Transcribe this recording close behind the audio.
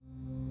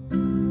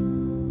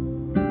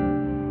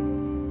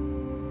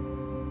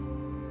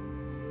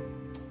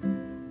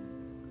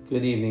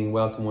Good evening.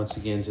 Welcome once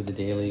again to the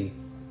daily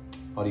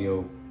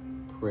audio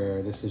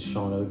prayer. This is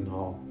Sean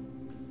Odenhall.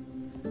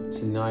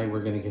 Tonight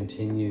we're going to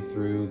continue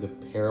through the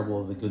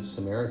parable of the Good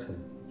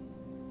Samaritan.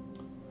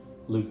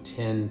 Luke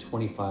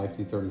 10:25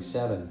 through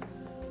 37.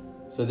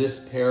 So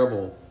this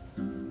parable,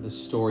 the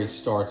story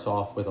starts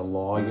off with a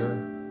lawyer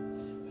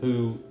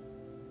who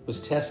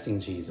was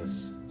testing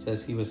Jesus. It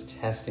says he was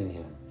testing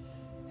him,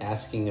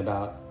 asking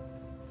about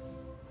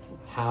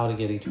how to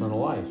get eternal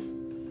life.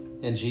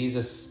 And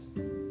Jesus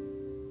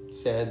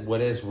said,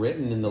 what is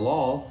written in the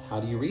law, how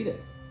do you read it?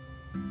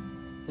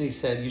 And he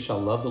said, you shall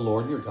love the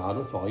Lord your God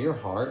with all your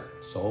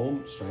heart,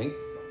 soul, strength,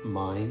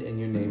 mind, and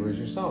your neighbor as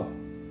yourself.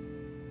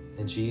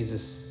 And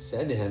Jesus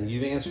said to him,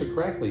 you've answered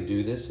correctly,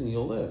 do this and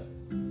you'll live.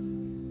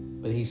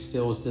 But he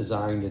still was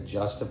desiring to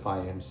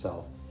justify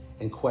himself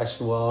and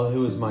question, well,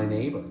 who is my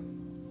neighbor?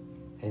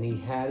 And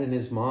he had in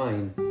his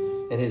mind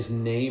that his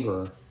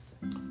neighbor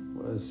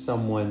was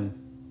someone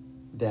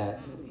that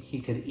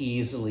he could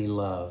easily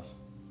love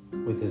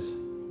with his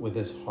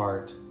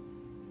heart.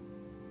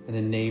 And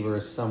a neighbor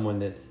is someone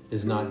that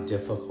is not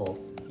difficult,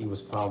 he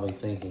was probably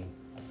thinking.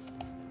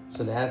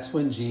 So that's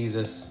when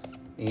Jesus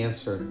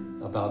answered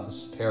about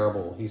this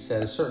parable. He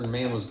said, a certain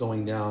man was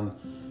going down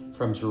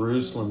from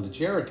Jerusalem to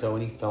Jericho,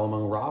 and he fell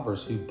among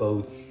robbers who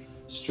both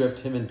stripped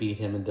him and beat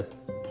him and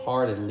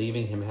departed,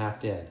 leaving him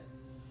half dead.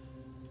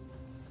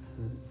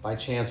 By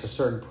chance, a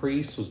certain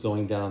priest was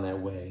going down that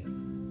way.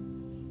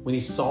 When he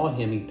saw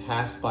him, he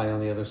passed by on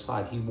the other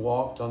side. He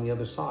walked on the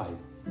other side.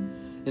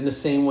 In the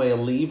same way, a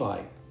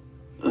Levite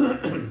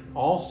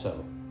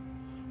also,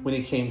 when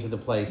he came to the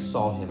place,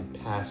 saw him,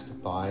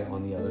 passed by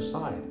on the other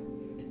side.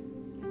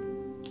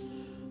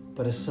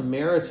 But a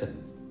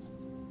Samaritan,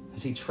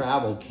 as he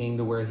traveled, came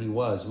to where he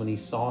was. When he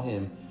saw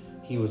him,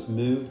 he was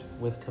moved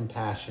with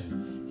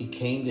compassion. He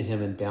came to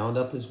him and bound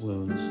up his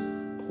wounds,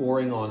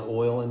 pouring on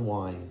oil and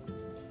wine.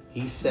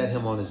 He set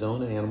him on his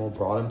own animal,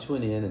 brought him to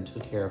an inn, and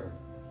took care of him.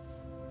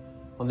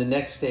 On the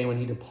next day when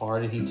he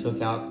departed, he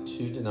took out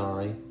 2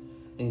 denarii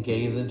and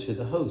gave them to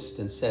the host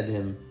and said to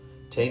him,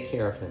 take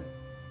care of him.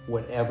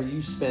 Whatever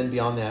you spend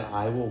beyond that,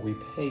 I will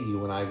repay you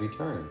when I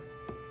return.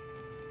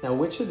 Now,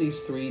 which of these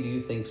 3 do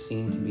you think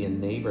seemed to be a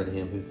neighbor to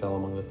him who fell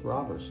among the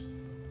robbers?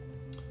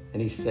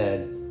 And he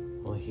said,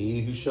 well,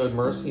 he who showed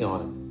mercy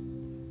on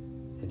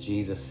him. And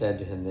Jesus said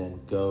to him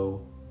then,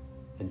 go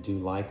and do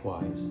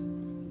likewise.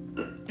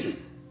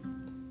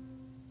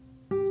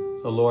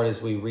 So, Lord,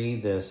 as we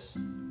read this,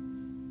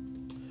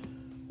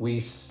 we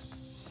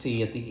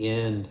see at the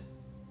end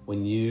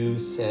when you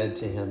said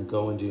to him,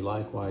 go and do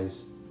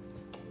likewise,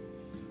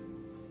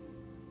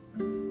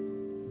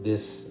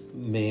 this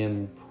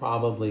man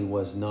probably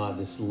was not,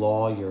 this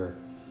lawyer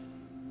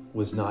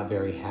was not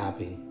very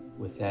happy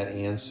with that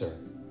answer,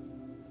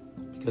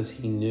 because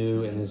he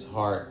knew in his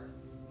heart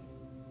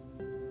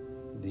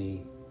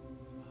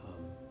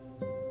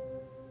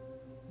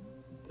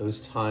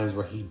those times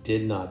where he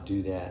did not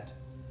do that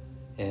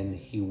and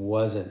he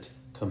wasn't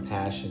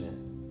compassionate.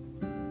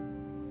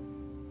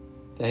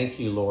 Thank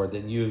you, Lord,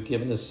 that you have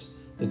given us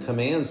the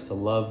commands to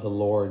love the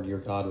Lord your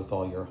God with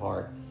all your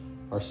heart,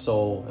 our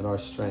soul and our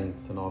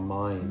strength and our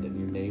mind, and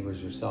your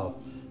neighbors yourself.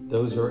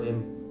 Those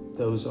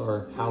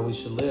are how we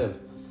should live.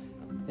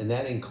 And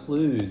that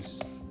includes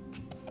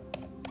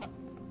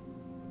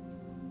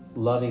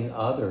loving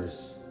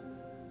others,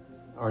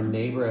 our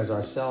neighbor as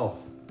ourselves.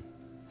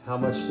 How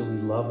much do we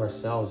love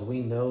ourselves?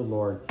 We know,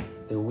 Lord,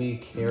 that we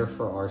care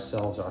for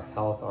ourselves, our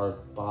health, our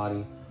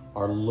body,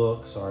 our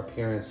looks, our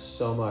appearance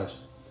so much.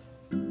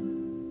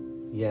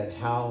 Yet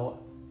how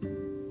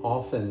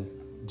often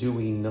do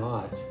we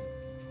not,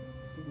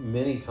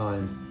 many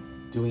times,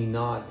 do we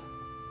not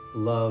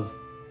love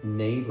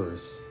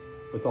neighbors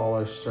with all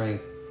our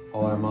strength,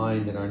 all our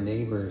mind, and our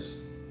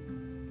neighbors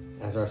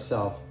as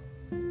ourselves,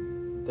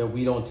 that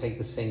we don't take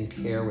the same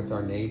care with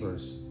our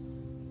neighbors?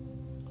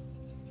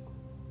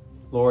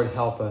 Lord,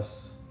 help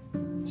us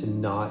to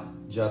not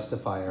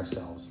justify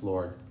ourselves,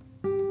 Lord.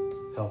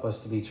 Help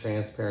us to be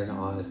transparent and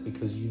honest,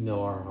 because you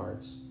know our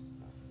hearts.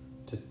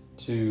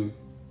 To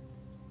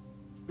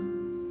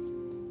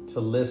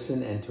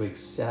listen and to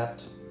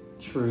accept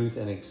truth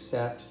and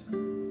accept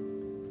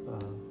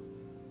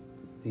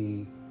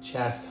the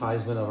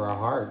chastisement of our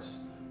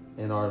hearts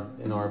and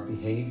our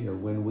behavior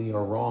when we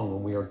are wrong,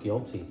 when we are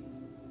guilty.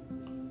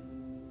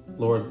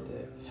 Lord,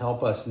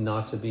 help us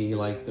not to be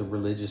like the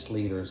religious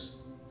leaders.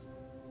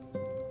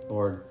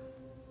 Lord,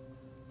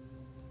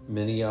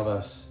 many of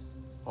us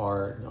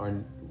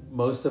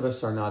most of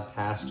us are not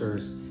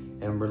pastors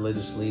and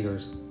religious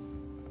leaders,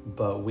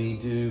 but we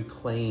do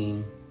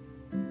claim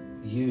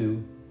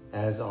you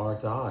as our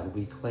God.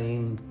 We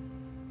claim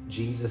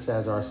Jesus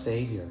as our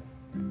Savior.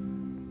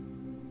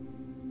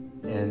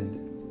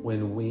 And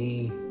when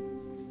we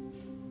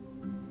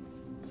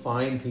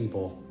find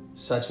people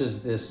such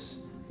as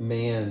this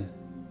man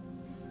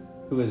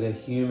who is a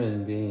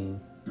human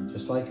being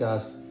just like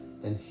us,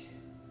 and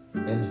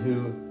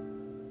who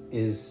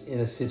is in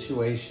a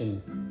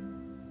situation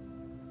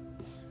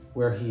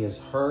where he is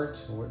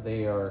hurt, where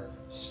they are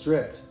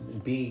stripped,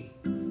 beat,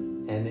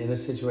 and in a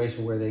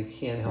situation where they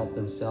can't help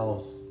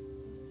themselves.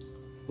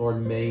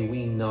 Lord, may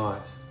we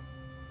not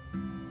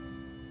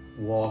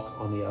walk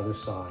on the other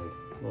side,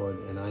 Lord.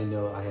 And I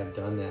know I have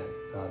done that,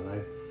 God, and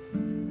I've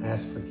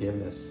asked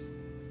forgiveness.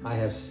 I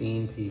have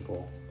seen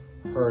people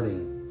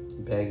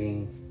hurting,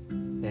 begging,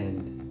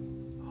 and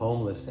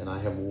homeless, and I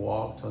have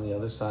walked on the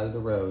other side of the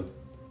road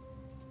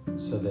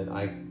so that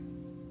I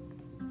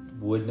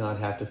would not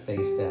have to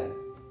face that.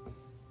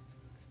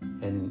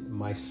 And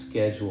my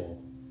schedule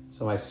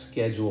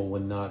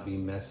would not be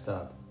messed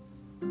up.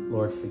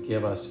 Lord,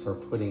 forgive us for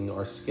putting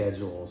our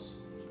schedules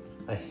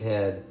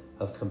ahead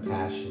of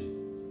compassion.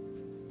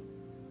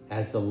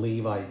 As the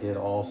Levite did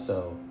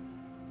also,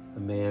 a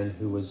man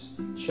who was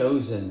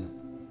chosen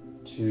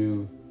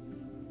to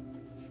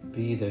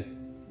be the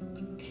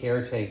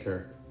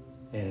caretaker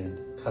and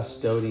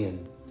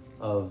custodian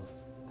of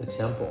the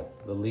temple,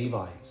 the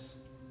Levites.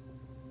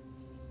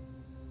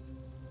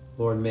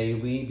 Lord, may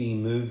we be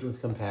moved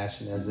with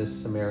compassion as this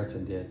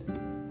Samaritan did.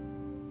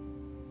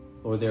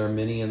 Lord, there are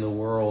many in the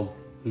world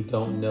who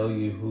don't know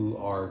you,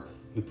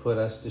 who put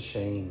us to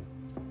shame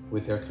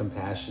with their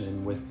compassion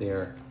and with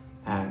their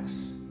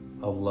acts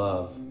of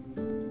love.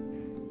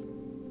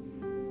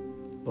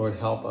 Lord,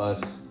 help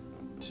us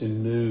to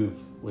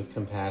move with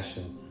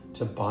compassion,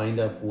 to bind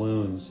up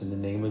wounds in the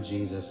name of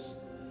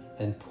Jesus,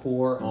 and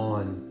pour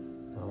on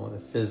not only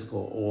the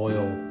physical oil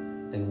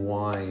and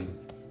wine,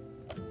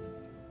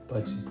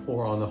 but to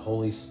pour on the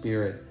Holy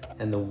Spirit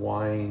and the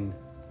wine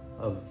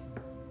of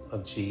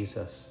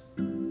Jesus.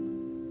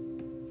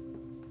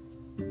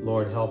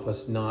 Lord, help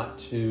us not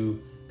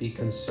to be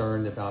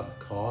concerned about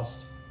the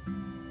cost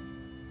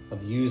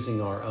of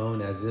using our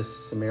own, as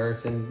this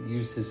Samaritan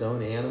used his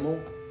own animal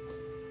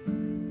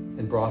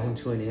and brought him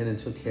to an inn and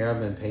took care of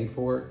him and paid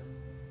for it.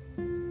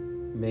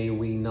 May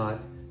we not.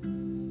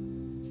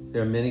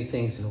 There are many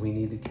things that we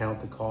need to count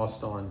the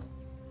cost on,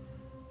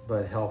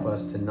 but help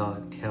us to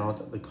not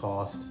count the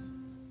cost,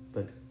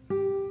 but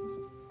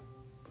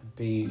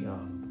be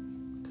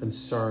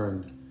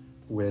concerned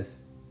with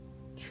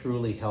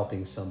truly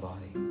helping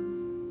somebody.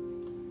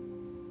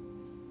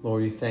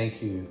 Lord, we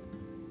thank you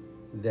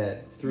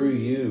that through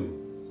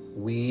you,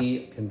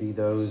 we can be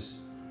those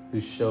who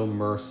show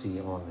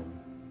mercy on them.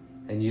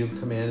 And you've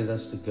commanded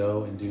us to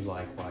go and do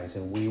likewise.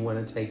 And we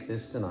want to take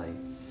this tonight,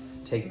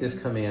 take this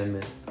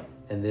commandment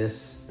and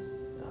this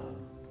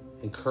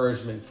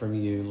encouragement from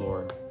you,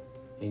 Lord,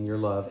 in your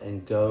love,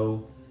 and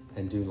go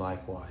and do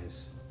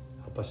likewise.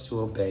 Help us to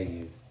obey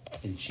you.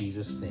 In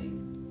Jesus'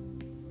 name,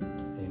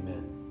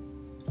 amen.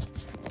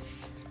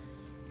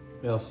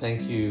 Well,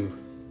 thank you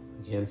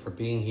again for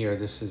being here.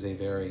 This is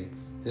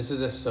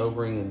a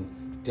sobering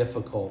and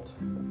difficult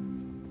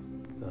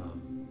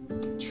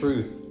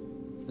truth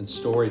and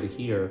story to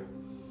hear,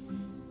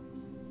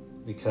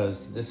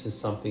 because this is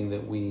something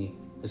that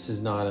this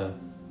is not a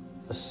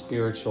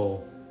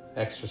spiritual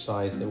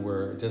exercise that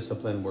we're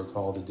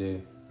called to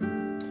do,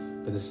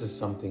 but this is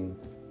something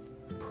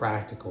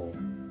practical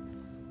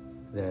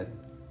that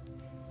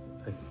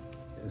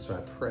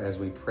as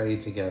we pray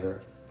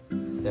together,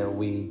 that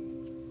we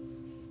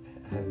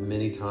have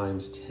many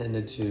times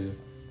tended to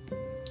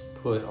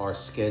put our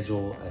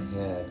schedule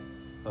ahead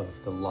of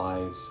the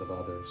lives of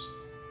others.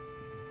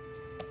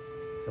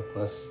 Help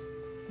us,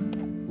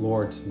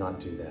 Lord, to not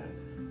do that.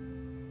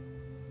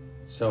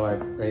 So I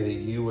pray that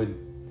you would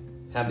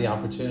have the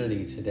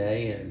opportunity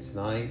today and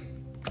tonight,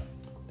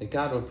 that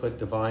God would put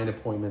divine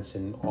appointments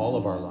in all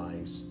of our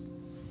lives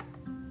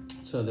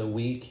so that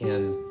we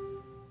can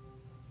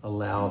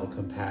allow the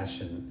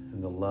compassion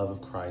and the love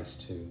of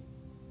Christ to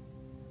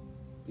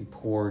be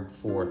poured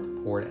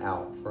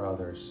out for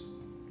others.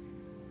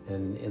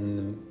 And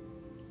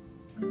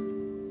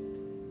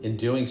in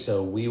doing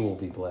so, we will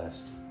be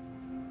blessed.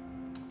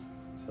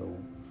 So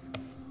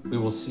we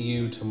will see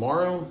you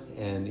tomorrow,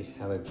 and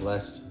have a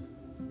blessed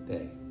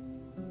day.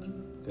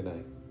 Good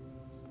night.